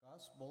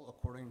Gospel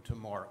according to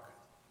Mark,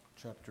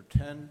 chapter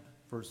 10,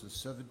 verses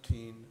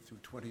 17 through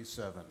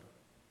 27.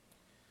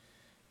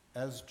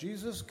 As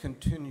Jesus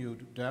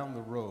continued down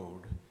the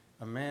road,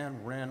 a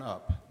man ran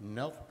up,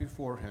 knelt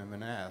before him,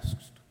 and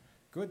asked,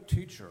 "Good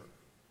teacher,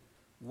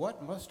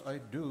 what must I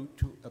do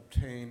to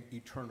obtain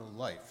eternal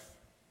life?"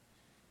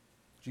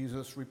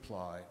 Jesus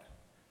replied,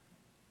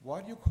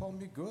 "Why do you call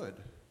me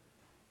good?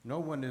 No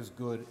one is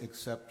good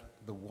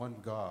except the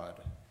one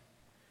God.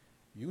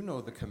 You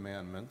know the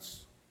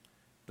commandments.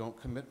 Don't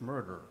commit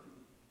murder.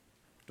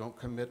 Don't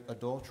commit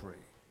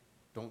adultery.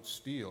 Don't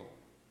steal.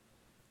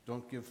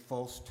 Don't give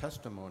false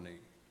testimony.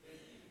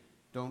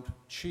 Don't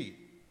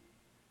cheat.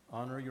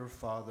 Honor your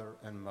father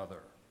and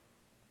mother."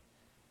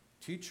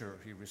 "Teacher,"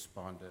 he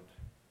responded,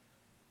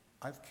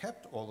 "I've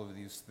kept all of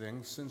these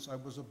things since I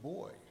was a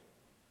boy."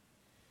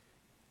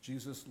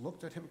 Jesus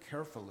looked at him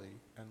carefully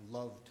and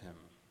loved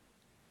him.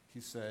 He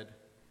said,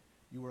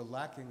 "You are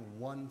lacking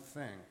one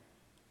thing.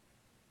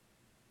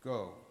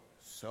 Go,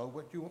 sell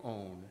what you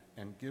own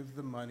and give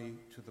the money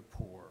to the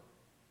poor.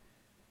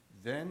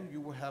 Then you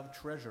will have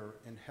treasure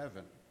in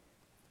heaven.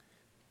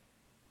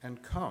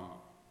 And come,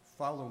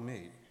 follow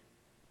me."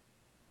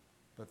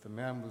 But the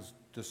man was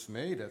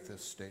dismayed at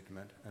this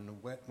statement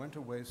and went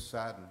away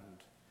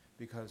saddened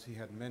because he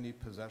had many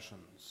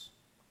possessions.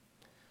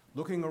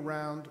 Looking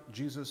around,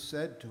 Jesus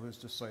said to his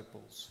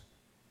disciples,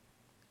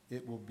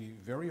 "It will be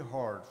very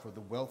hard for the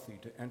wealthy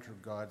to enter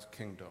God's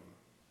kingdom."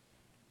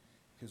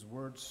 His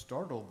words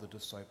startled the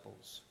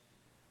disciples.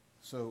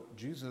 So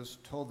Jesus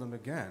told them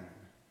again,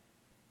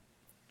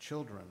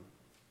 "Children,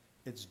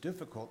 it's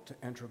difficult to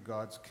enter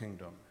God's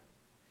kingdom.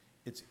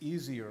 It's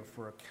easier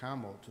for a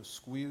camel to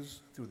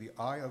squeeze through the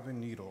eye of a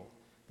needle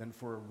than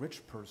for a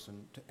rich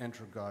person to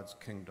enter God's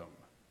kingdom."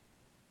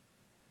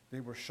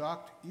 They were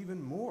shocked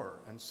even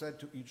more and said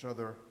to each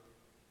other,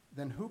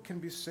 "Then who can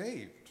be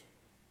saved?"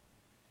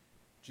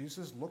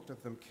 Jesus looked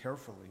at them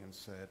carefully and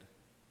said,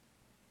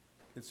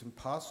 "It's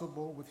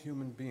impossible with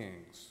human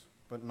beings,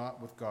 but not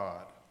with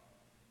God.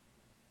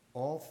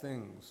 All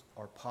things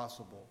are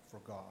possible for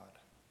God."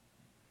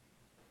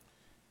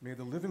 May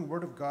the living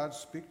word of God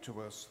speak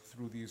to us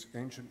through these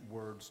ancient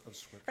words of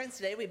Scripture. Friends,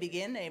 today we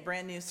begin a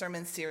brand new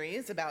sermon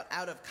series about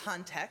out of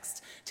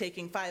context,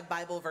 taking 5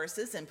 Bible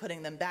verses and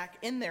putting them back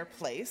in their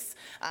place.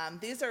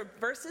 These are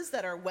verses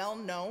that are well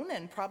known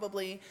and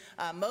probably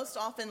most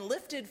often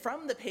lifted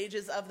from the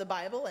pages of the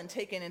Bible and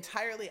taken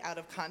entirely out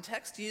of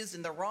context, used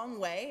in the wrong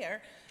way,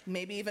 or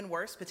maybe even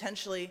worse,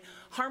 potentially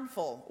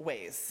harmful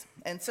ways.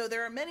 And so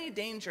there are many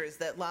dangers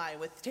that lie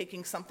with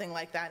taking something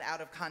like that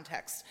out of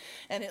context.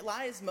 And it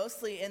lies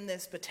mostly in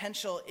this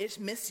potential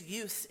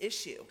misuse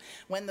issue.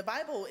 When the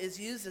Bible is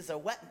used as a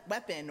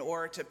weapon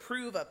or to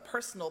prove a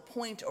personal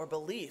point or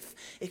belief,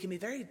 it can be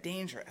very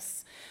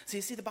dangerous. So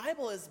you see, the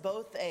Bible is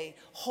both a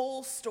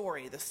whole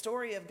story, the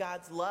story of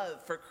God's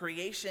love for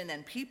creation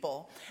and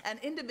people, and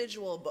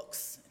individual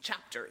books,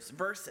 chapters,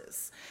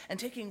 verses. And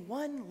taking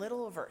one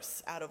little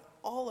verse out of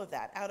all of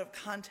that out of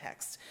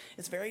context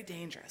is very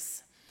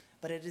dangerous.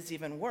 But it is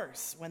even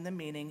worse when the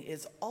meaning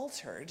is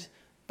altered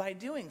by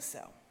doing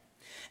so.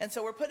 And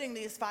so we're putting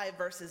these 5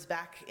 verses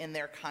back in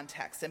their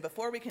context. And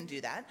before we can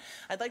do that,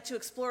 I'd like to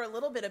explore a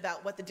little bit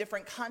about what the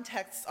different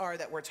contexts are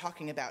that we're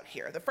talking about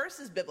here. The first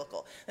is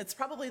biblical. It's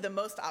probably the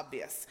most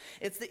obvious.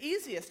 It's the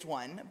easiest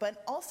one,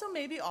 but also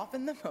maybe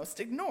often the most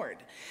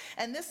ignored.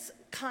 And this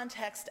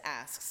context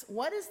asks,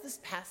 what is this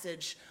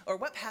passage, or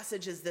what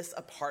passage is this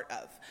a part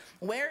of?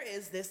 Where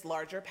is this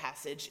larger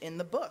passage in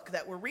the book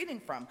that we're reading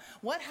from?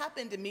 What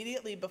happened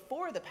immediately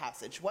before the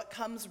passage? What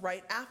comes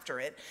right after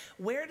it?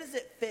 Where does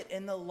it fit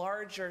in the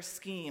larger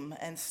scheme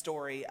and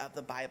story of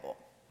the Bible?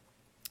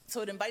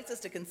 So it invites us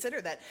to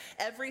consider that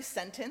every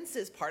sentence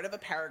is part of a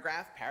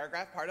paragraph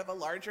part of a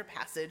larger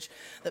passage,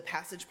 the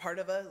passage part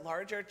of a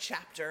larger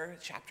chapter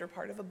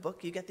part of a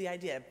book. You get the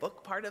idea,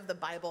 book part of the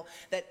Bible,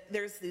 that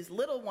there's these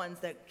little ones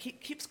that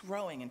keeps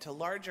growing into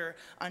larger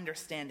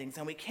understandings.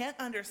 And we can't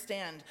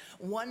understand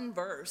one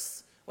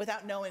verse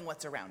without knowing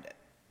what's around it.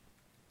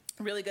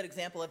 A really good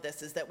example of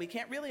this is that we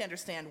can't really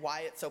understand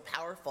why it's so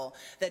powerful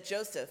that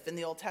Joseph in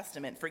the Old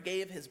Testament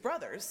forgave his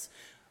brothers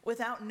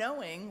without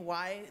knowing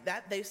why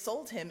that they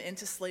sold him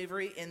into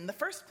slavery in the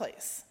first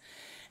place.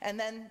 And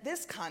then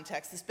this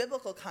context, this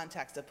biblical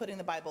context of putting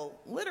the Bible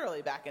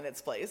literally back in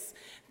its place,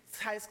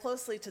 ties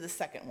closely to the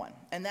second one,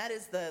 and that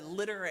is the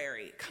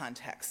literary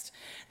context.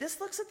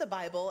 This looks at the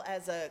Bible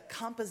as a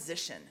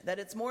composition, that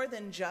it's more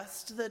than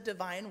just the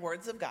divine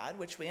words of God,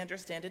 which we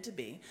understand it to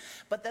be,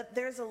 but that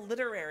there's a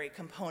literary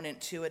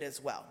component to it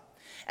as well.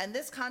 And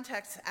this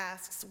context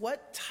asks,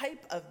 what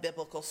type of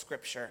biblical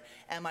scripture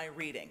am I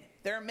reading?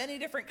 There are many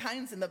different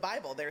kinds in the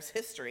Bible. There's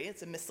history,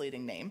 it's a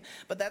misleading name,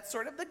 but that's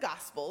sort of the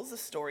Gospels, the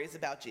stories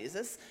about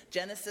Jesus.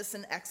 Genesis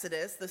and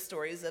Exodus, the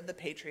stories of the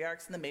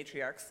patriarchs and the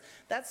matriarchs.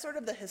 That's sort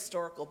of the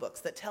historical books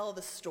that tell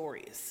the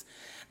stories.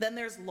 Then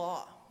there's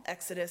law,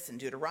 Exodus and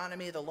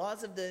Deuteronomy, the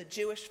laws of the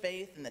Jewish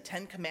faith and the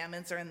 10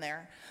 Commandments are in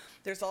there.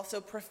 There's also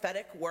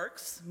prophetic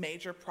works,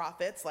 major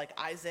prophets like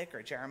Isaac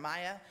or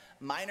Jeremiah,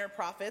 minor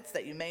prophets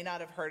that you may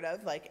not have heard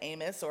of like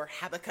Amos or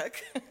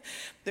Habakkuk.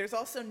 There's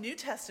also New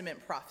Testament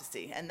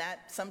prophecy, and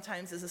that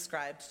sometimes is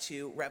ascribed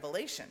to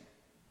Revelation.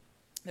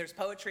 There's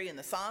poetry in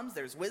the Psalms,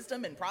 there's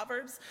wisdom in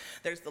Proverbs,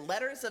 there's the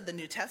letters of the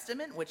New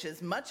Testament, which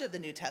is much of the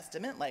New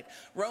Testament, like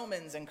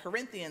Romans and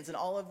Corinthians and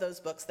all of those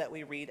books that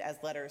we read as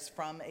letters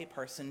from a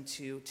person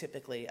to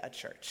typically a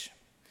church.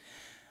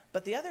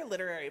 But the other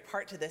literary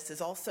part to this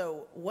is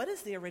also, what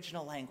is the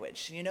original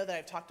language? You know that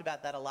I've talked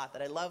about that a lot,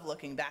 that I love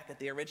looking back at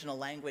the original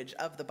language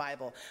of the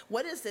Bible.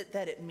 What is it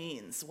that it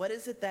means? What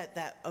is it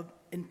that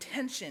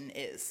intention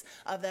is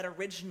of that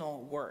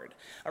original word?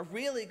 A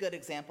really good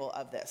example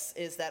of this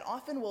is that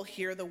often we'll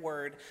hear the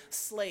word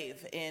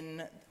slave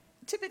in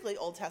typically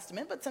Old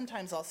Testament, but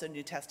sometimes also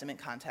New Testament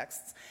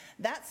contexts.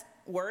 That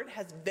word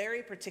has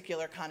very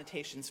particular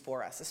connotations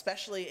for us,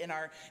 especially in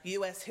our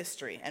U.S.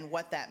 history and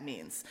what that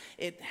means.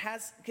 It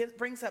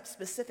brings up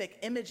specific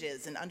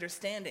images and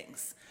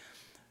understandings.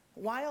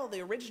 While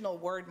the original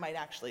word might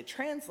actually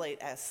translate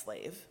as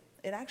slave,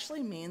 it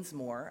actually means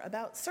more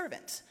about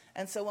servant.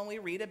 And so when we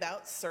read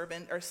about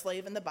servant or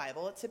slave in the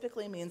Bible, it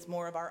typically means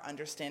more of our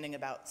understanding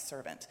about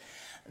servant.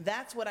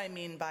 That's what I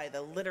mean by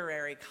the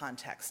literary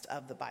context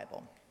of the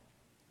Bible.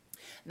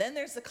 Then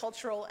there's the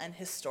cultural and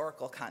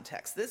historical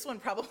context. This one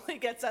probably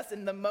gets us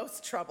in the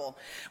most trouble.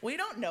 We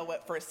don't know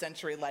what first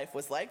century life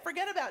was like.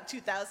 Forget about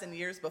 2,000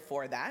 years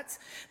before that.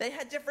 They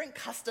had different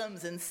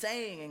customs and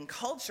saying and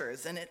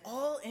cultures, and it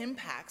all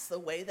impacts the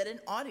way that an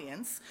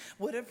audience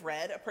would have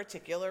read a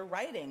particular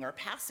writing or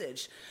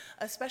passage,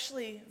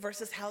 especially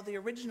versus how the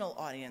original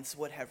audience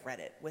would have read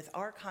it, with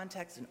our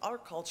context and our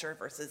culture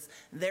versus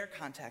their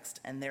context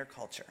and their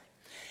culture.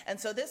 And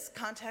so this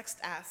context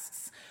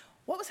asks,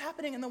 what was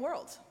happening in the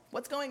world?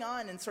 What's going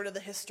on in sort of the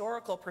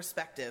historical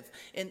perspective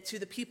to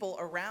the people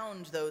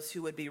around those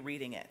who would be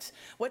reading it?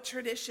 What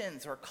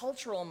traditions or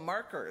cultural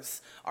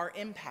markers are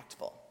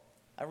impactful?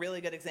 A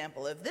really good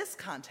example of this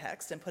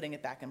context and putting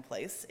it back in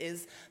place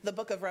is the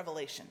book of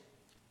Revelation.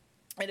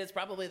 It is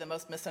probably the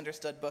most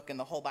misunderstood book in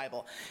the whole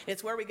Bible.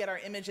 It's where we get our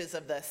images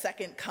of the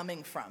second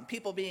coming from,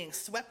 people being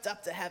swept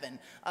up to heaven,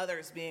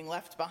 others being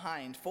left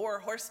behind, 4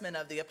 horsemen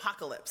of the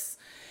apocalypse.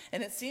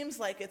 And it seems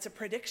like it's a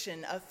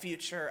prediction of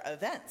future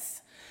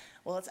events.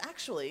 Well, it's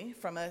actually,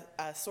 from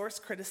a source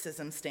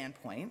criticism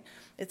standpoint,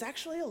 it's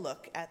actually a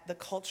look at the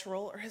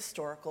cultural or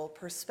historical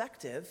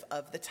perspective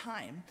of the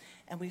time.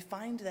 And we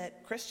find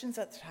that Christians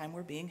at the time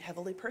were being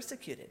heavily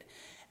persecuted.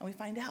 And we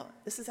find out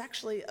this is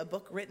actually a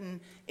book written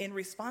in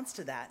response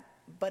to that,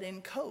 but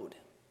in code.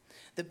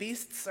 The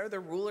beasts are the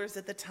rulers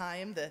at the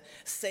time, the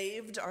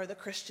saved are the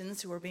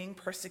Christians who are being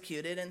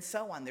persecuted, and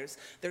so on.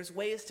 There's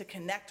ways to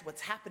connect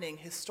what's happening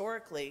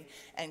historically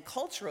and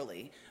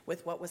culturally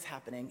with what was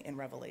happening in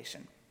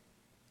Revelation.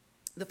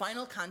 The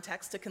final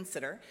context to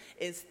consider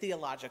is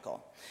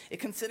theological. It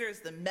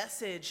considers the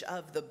message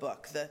of the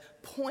book, the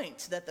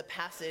point that the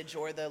passage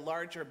or the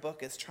larger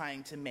book is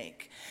trying to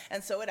make.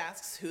 And so it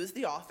asks, who's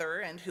the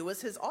author and who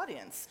is his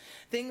audience?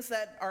 Things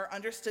that are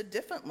understood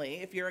differently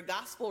if you're a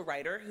gospel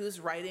writer who's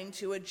writing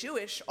to a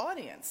Jewish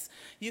audience.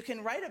 You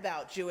can write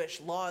about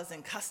Jewish laws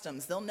and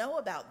customs. They'll know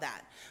about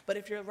that. But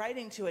if you're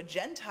writing to a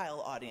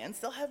Gentile audience,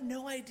 they'll have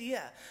no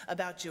idea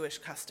about Jewish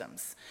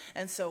customs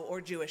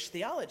or Jewish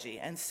theology.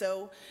 And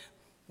so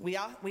we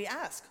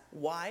ask,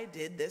 why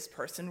did this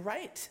person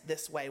write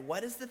this way?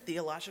 What is the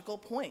theological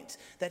point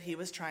that he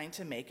was trying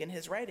to make in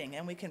his writing?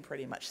 And we can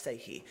pretty much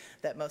say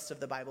that most of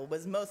the Bible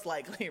was most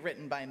likely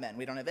written by men.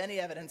 We don't have any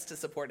evidence to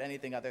support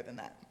anything other than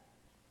that.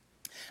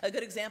 A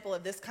good example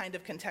of this kind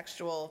of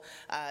contextual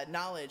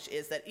knowledge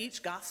is that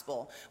each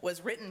gospel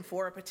was written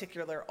for a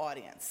particular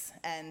audience,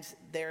 and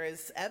there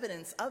is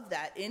evidence of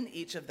that in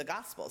each of the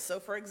gospels. So,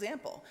 for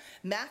example,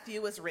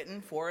 Matthew was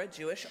written for a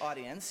Jewish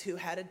audience who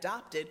had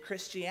adopted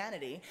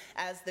Christianity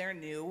as their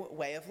new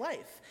way of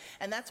life.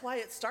 And that's why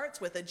it starts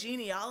with a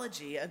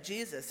genealogy of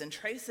Jesus and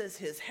traces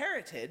his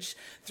heritage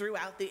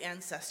throughout the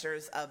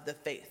ancestors of the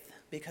faith,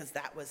 because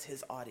that was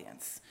his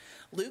audience.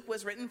 Luke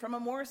was written from a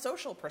more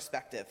social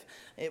perspective.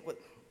 It was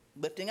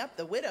lifting up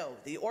the widow,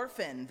 the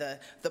orphan,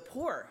 the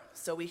poor.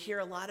 So we hear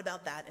a lot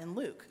about that in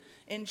Luke.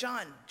 In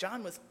John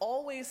was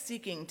always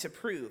seeking to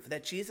prove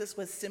that Jesus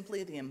was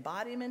simply the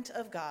embodiment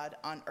of God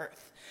on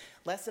earth,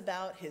 less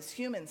about his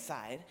human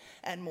side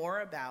and more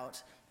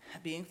about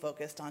being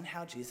focused on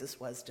how Jesus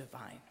was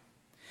divine.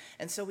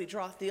 And so we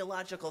draw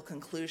theological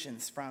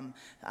conclusions from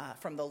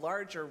the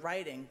larger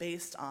writing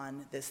based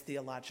on this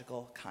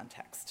theological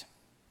context.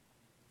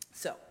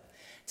 So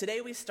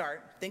today we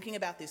start thinking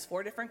about these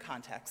 4 different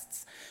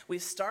contexts. We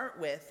start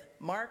with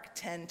Mark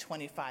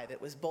 10:25.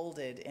 It was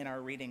bolded in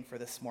our reading for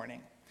this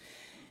morning.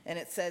 And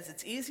it says,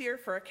 it's easier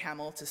for a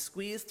camel to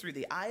squeeze through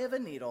the eye of a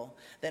needle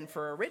than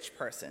for a rich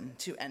person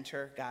to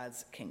enter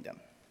God's kingdom.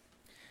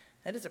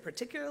 That is a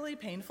particularly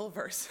painful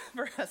verse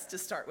for us to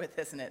start with,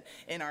 isn't it,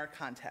 in our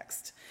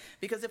context?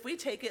 Because if we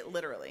take it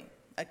literally,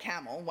 a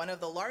camel, one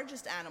of the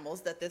largest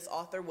animals that this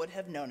author would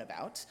have known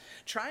about,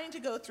 trying to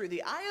go through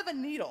the eye of a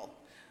needle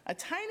a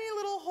tiny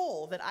little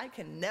hole that I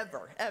can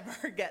never,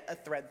 ever get a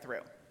thread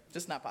through.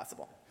 Just not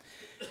possible.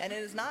 And it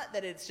is not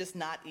that it's just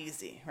not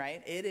easy,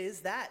 right? It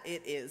is that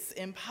it is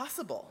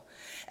impossible.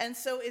 And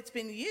so it's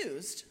been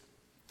used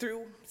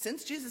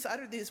since Jesus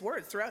uttered these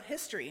words throughout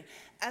history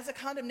as a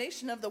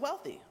condemnation of the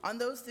wealthy, on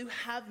those who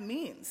have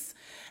means.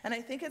 And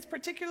I think it's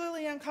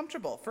particularly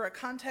uncomfortable for a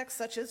context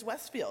such as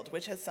Westfield,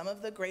 which has some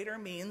of the greater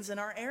means in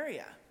our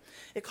area.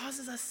 It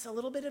causes us a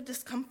little bit of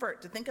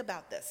discomfort to think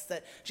about this,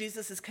 that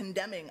Jesus is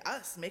condemning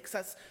us, makes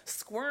us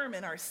squirm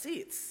in our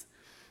seats,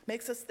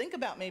 makes us think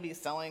about maybe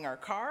selling our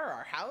car,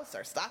 our house,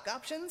 our stock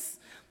options,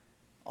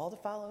 all to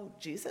follow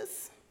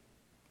Jesus.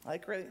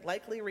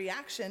 Likely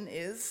reaction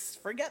is,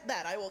 forget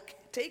that. I will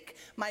take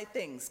my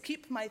things,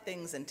 keep my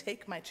things, and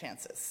take my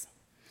chances.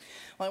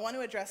 Well, I want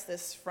to address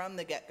this from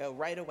the get-go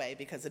right away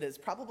because it is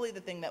probably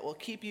the thing that will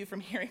keep you from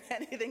hearing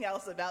anything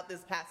else about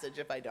this passage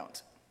if I don't.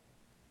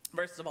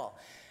 First of all,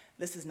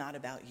 this is not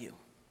about you.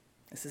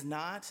 This is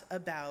not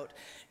about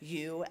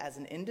you as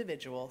an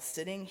individual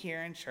sitting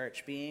here in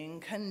church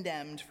being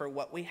condemned for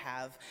what we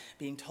have,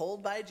 being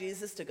told by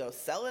Jesus to go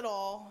sell it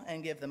all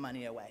and give the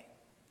money away.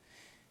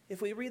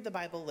 If we read the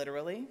Bible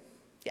literally,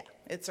 yeah,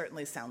 it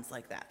certainly sounds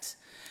like that.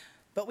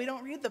 But we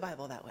don't read the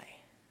Bible that way.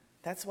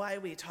 That's why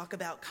we talk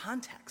about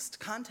context.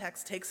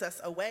 Context takes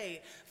us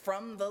away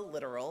from the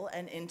literal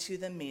and into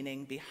the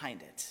meaning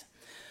behind it.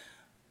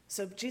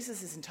 So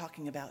Jesus isn't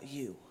talking about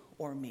you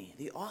or me.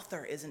 The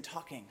author isn't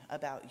talking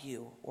about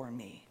you or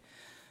me.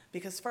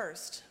 Because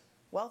first,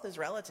 wealth is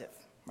relative,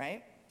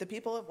 right? The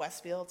people of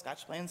Westfield,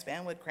 Scotch Plains,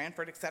 Fanwood,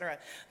 Cranford, etc.,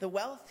 the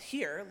wealth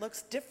here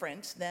looks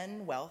different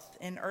than wealth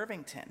in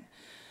Irvington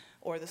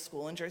or the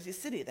school in Jersey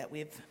City that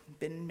we've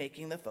been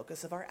making the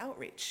focus of our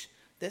outreach.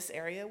 This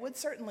area would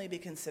certainly be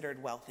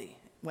considered wealthy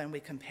when we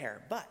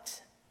compare,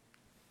 but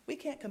we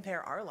can't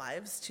compare our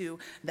lives to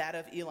that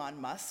of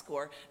Elon Musk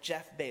or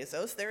Jeff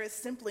Bezos. There is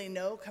simply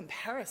no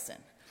comparison.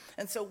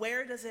 And so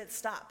where does it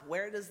stop?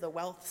 Where does the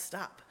wealth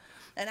stop?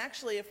 And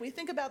actually, if we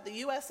think about the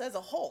U.S. as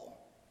a whole,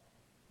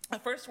 a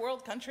first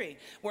world country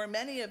where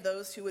many of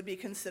those who would be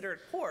considered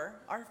poor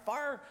are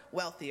far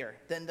wealthier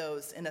than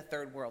those in a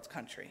third world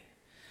country.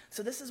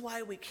 So this is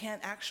why we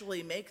can't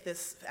actually make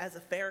this as a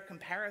fair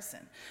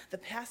comparison. The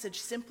passage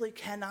simply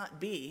cannot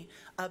be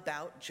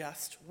about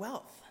just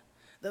wealth.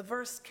 The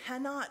verse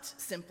cannot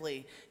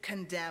simply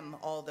condemn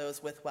all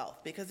those with wealth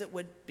because it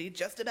would be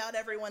just about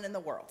everyone in the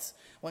world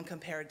when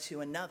compared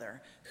to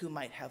another who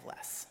might have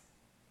less.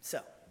 So,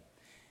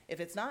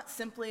 if it's not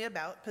simply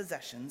about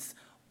possessions,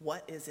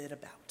 what is it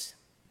about?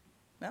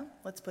 Well,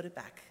 let's put it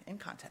back in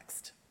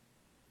context.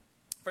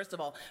 First of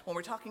all, when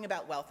we're talking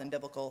about wealth in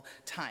biblical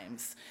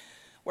times,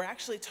 we're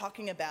actually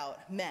talking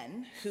about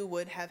men who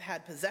would have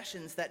had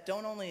possessions that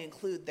don't only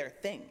include their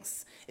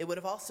things. It would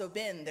have also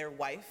been their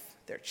wife,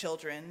 their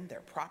children,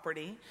 their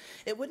property.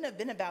 It wouldn't have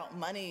been about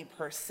money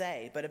per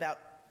se, but about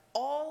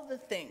all the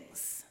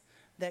things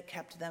that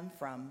kept them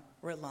from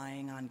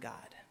relying on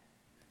God.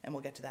 And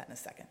we'll get to that in a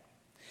second.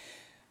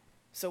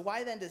 So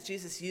why then does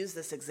Jesus use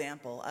this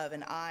example of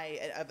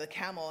the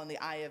camel and the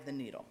eye of the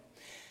needle?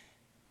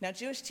 Now,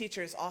 Jewish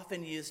teachers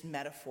often used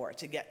metaphor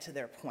to get to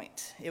their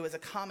point. It was a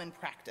common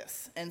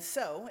practice. And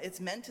so it's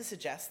meant to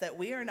suggest that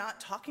we are not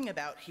talking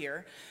about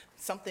here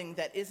something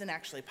that isn't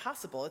actually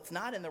possible. It's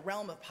not in the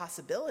realm of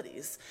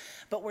possibilities,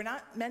 but we're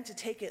not meant to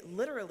take it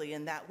literally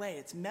in that way.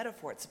 It's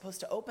metaphor. It's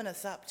supposed to open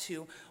us up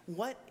to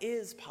what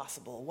is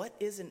possible, what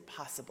isn't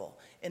possible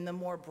in the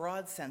more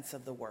broad sense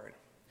of the word.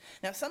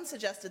 Now, some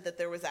suggested that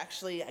there was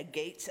actually a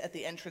gate at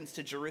the entrance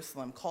to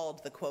Jerusalem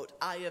called the, quote,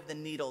 eye of the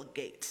needle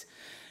gate,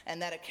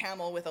 and that a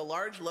camel with a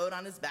large load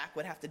on his back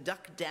would have to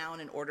duck down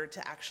in order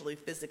to actually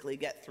physically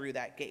get through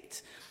that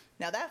gate.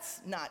 Now,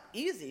 that's not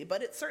easy,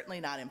 but it's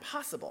certainly not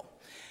impossible.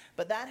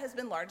 But that has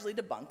been largely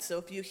debunked, so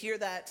if you hear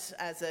that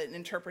as an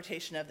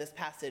interpretation of this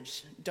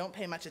passage, don't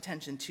pay much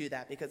attention to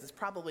that because it's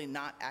probably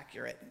not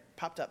accurate. It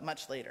popped up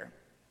much later.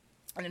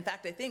 And in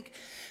fact, I think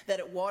that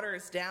it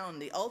waters down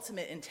the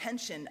ultimate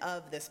intention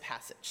of this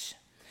passage.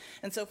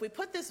 And so if we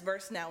put this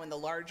verse now in the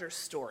larger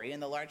story,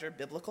 in the larger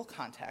biblical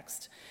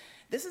context,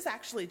 this is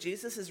actually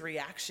Jesus'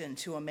 reaction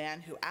to a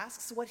man who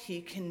asks what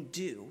he can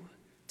do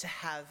to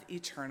have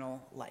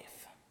eternal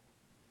life.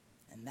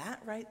 And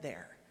that right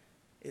there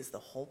is the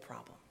whole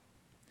problem.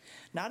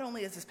 Not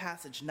only is this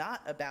passage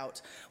not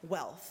about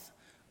wealth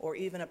or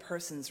even a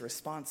person's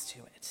response to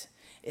it,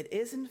 it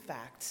is in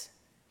fact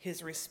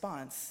his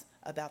response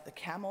about the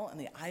camel and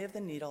the eye of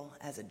the needle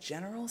as a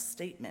general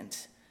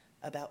statement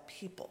about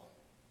people,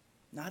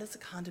 not as a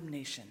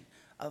condemnation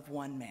of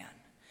one man.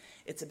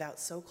 It's about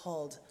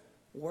so-called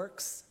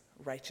works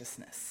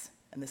righteousness,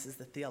 and this is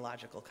the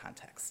theological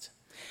context.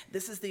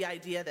 This is the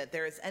idea that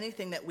there is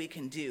anything that we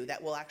can do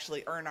that will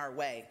actually earn our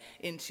way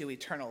into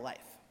eternal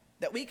life,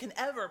 that we can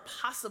ever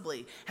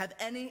possibly have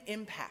any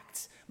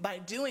impact by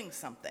doing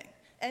something,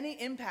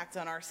 any impact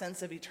on our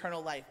sense of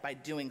eternal life by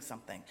doing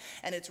something.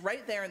 And it's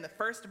right there in the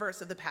first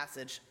verse of the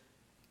passage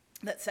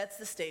that sets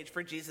the stage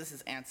for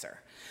Jesus' answer.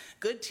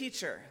 Good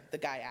teacher, the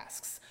guy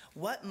asks,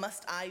 what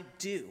must I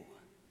do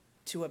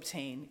to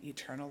obtain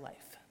eternal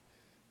life?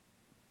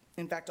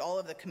 In fact, all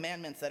of the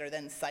commandments that are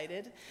then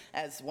cited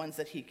as ones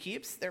that he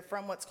keeps, they're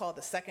from what's called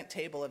the second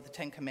table of the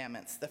 10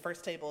 Commandments. The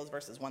first table is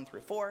verses 1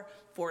 through 4.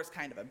 4 is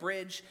kind of a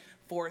bridge.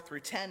 4 through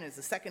 10 is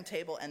the second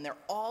table, and they're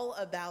all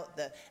about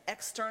the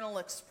external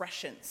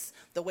expressions,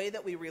 the way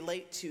that we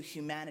relate to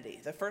humanity.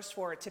 The first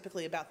 4 are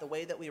typically about the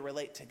way that we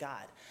relate to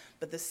God,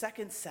 but the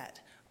second set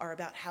are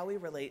about how we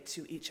relate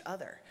to each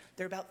other.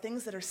 They're about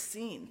things that are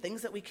seen,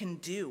 things that we can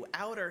do,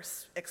 outer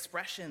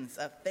expressions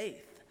of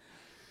faith.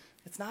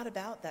 It's not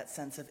about that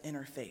sense of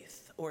inner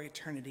faith or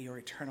eternity or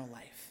eternal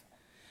life.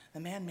 The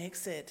man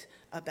makes it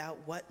about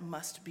what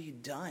must be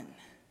done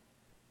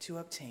to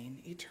obtain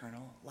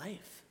eternal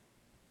life.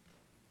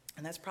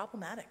 And that's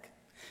problematic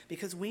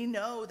because we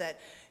know that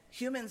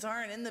humans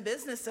aren't in the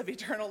business of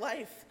eternal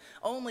life.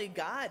 Only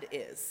God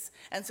is.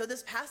 And so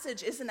this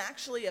passage isn't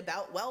actually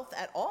about wealth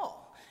at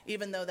all,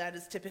 even though that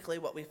is typically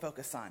what we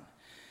focus on.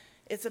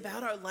 It's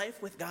about our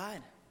life with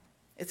God.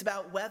 It's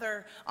about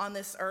whether on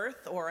this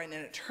earth or in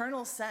an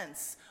eternal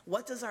sense,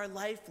 what does our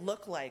life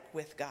look like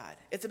with God?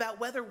 It's about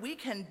whether we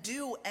can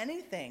do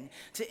anything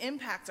to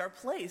impact our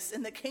place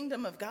in the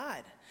kingdom of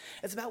God.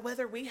 It's about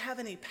whether we have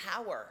any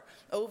power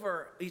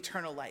over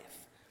eternal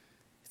life.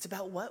 It's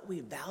about what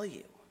we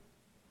value.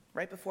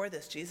 Right before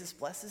this, Jesus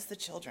blesses the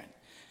children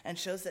and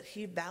shows that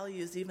he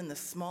values even the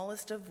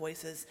smallest of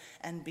voices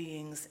and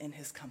beings in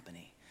his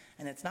company.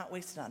 And it's not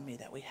wasted on me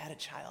that we had a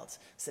child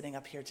sitting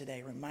up here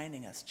today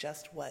reminding us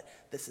just what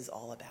this is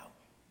all about.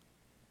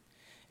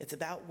 It's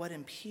about what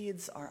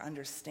impedes our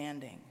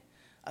understanding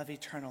of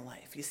eternal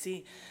life. You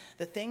see,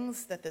 the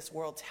things that this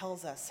world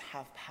tells us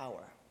have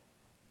power: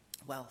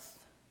 wealth,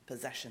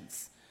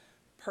 possessions,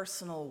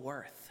 personal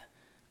worth,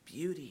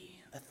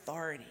 beauty,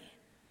 authority.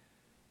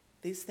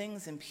 These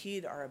things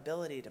impede our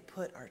ability to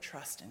put our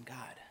trust in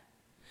God.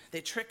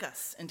 They trick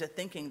us into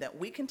thinking that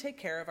we can take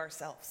care of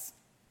ourselves,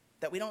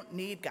 that we don't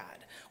need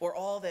God or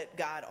all that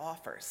God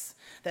offers,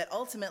 that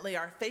ultimately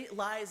our fate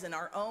lies in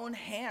our own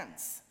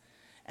hands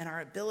and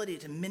our ability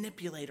to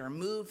manipulate or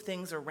move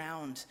things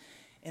around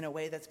in a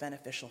way that's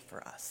beneficial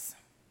for us.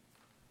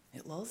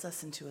 It lulls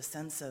us into a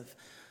sense of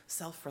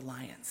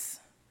self-reliance.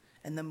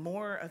 And the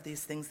more of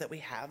these things that we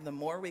have, the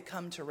more we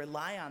come to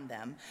rely on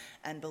them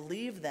and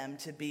believe them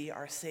to be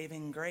our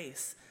saving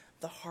grace,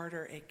 the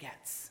harder it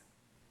gets.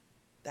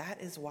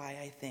 That is why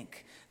I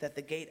think that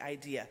the gate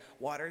idea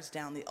waters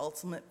down the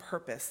ultimate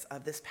purpose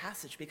of this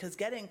passage, because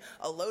getting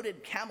a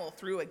loaded camel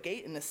through a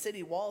gate in the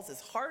city walls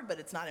is hard, but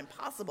it's not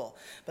impossible.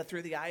 But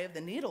through the eye of the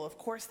needle, of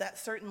course, that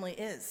certainly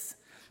is.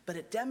 But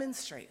it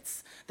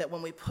demonstrates that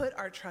when we put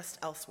our trust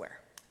elsewhere,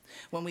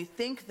 when we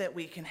think that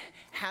we can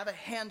have a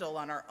handle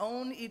on our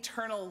own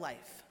eternal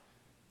life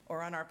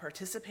or on our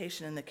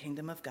participation in the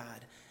kingdom of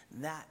God,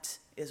 that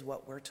is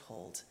what we're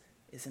told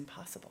is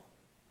impossible.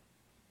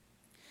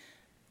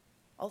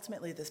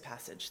 Ultimately, this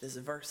passage, this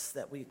verse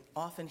that we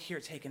often hear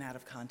taken out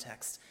of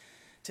context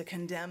to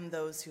condemn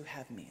those who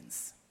have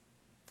means.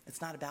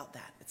 It's not about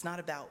that. It's not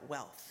about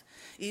wealth.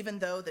 Even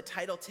though the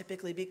title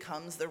typically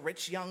becomes the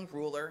rich young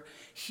ruler,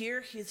 here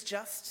he's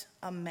just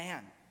a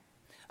man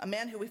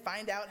who we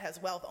find out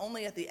has wealth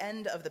only at the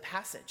end of the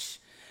passage,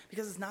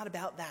 because it's not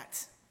about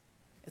that.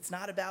 It's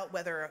not about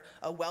whether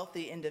a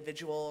wealthy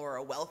individual or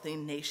a wealthy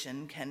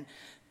nation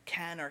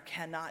can or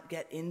cannot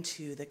get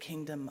into the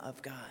kingdom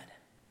of God.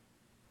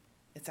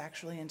 It's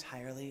actually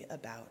entirely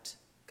about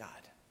God.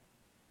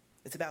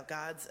 It's about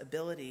God's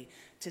ability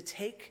to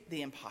take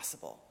the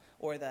impossible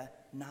or the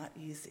not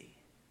easy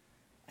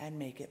and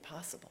make it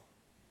possible.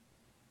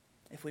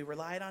 If we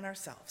relied on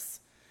ourselves,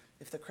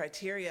 if the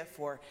criteria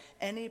for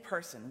any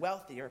person,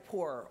 wealthy or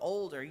poor,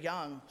 old or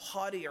young,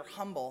 haughty or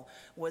humble,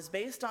 was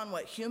based on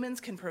what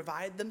humans can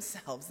provide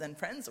themselves, then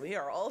friends, we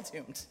are all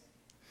doomed.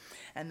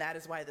 And that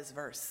is why this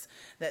verse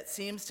that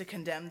seems to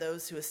condemn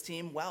those who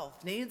esteem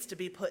wealth needs to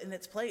be put in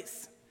its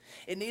place.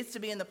 It needs to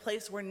be in the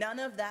place where none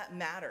of that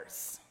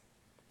matters.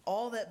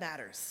 All that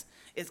matters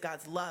is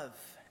God's love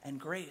and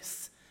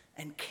grace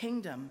and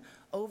kingdom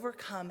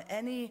overcome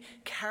any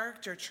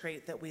character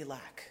trait that we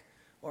lack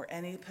or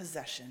any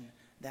possession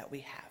that we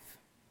have.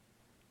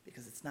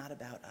 Because it's not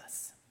about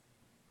us.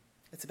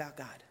 It's about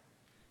God.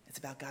 It's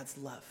about God's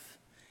love.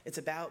 It's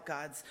about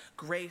God's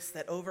grace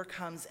that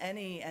overcomes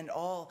any and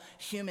all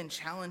human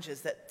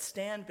challenges that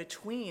stand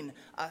between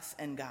us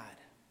and God.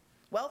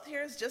 Wealth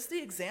here is just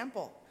the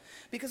example,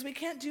 because we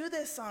can't do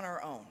this on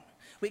our own.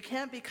 We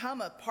can't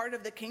become a part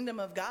of the kingdom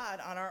of God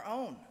on our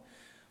own.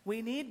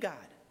 We need God.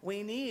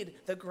 We need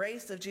the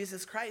grace of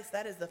Jesus Christ.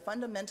 That is the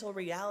fundamental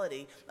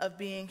reality of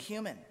being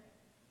human.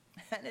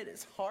 And it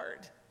is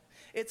hard.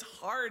 It's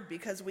hard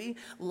because we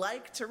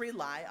like to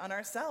rely on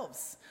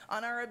ourselves,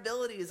 on our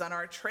abilities, on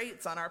our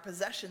traits, on our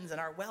possessions, and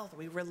our wealth.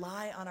 We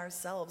rely on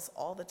ourselves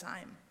all the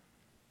time.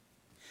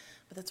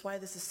 But that's why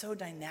this is so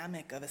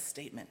dynamic of a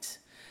statement,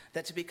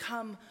 that to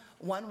become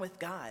one with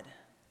God,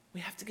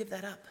 we have to give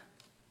that up.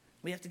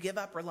 We have to give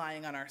up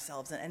relying on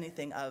ourselves and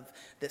anything of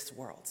this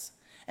world.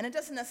 And it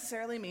doesn't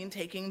necessarily mean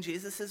taking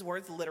Jesus'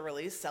 words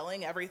literally,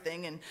 selling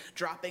everything and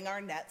dropping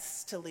our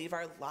nets to leave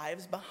our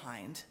lives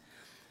behind.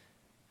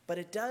 But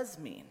it does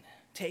mean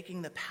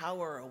taking the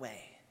power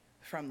away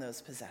from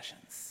those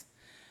possessions,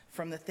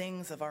 from the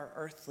things of our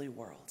earthly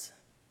world,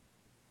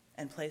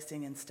 and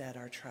placing instead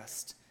our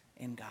trust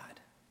in God.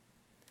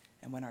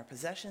 And when our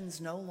possessions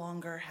no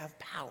longer have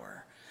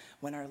power,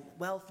 when our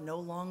wealth no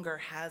longer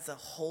has a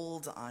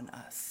hold on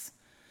us,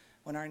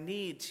 when our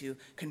need to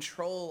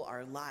control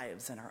our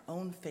lives and our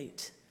own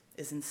fate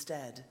is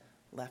instead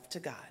left to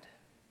God,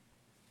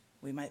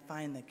 we might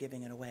find that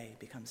giving it away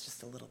becomes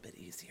just a little bit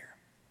easier.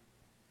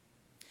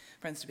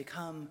 Friends, to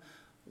become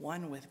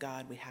one with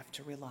God, we have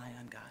to rely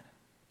on God.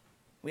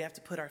 We have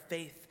to put our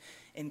faith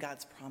in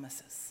God's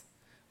promises.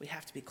 We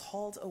have to be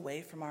called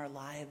away from our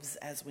lives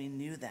as we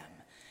knew them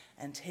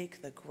and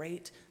take the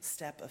great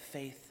step of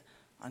faith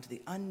onto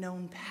the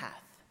unknown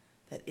path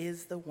that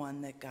is the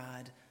one that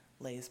God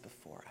lays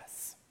before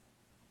us.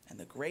 And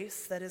the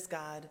grace that is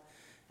God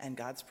and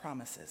God's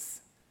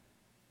promises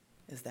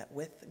is that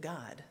with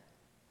God,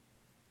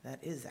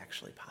 that is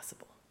actually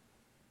possible.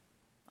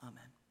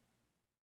 Amen.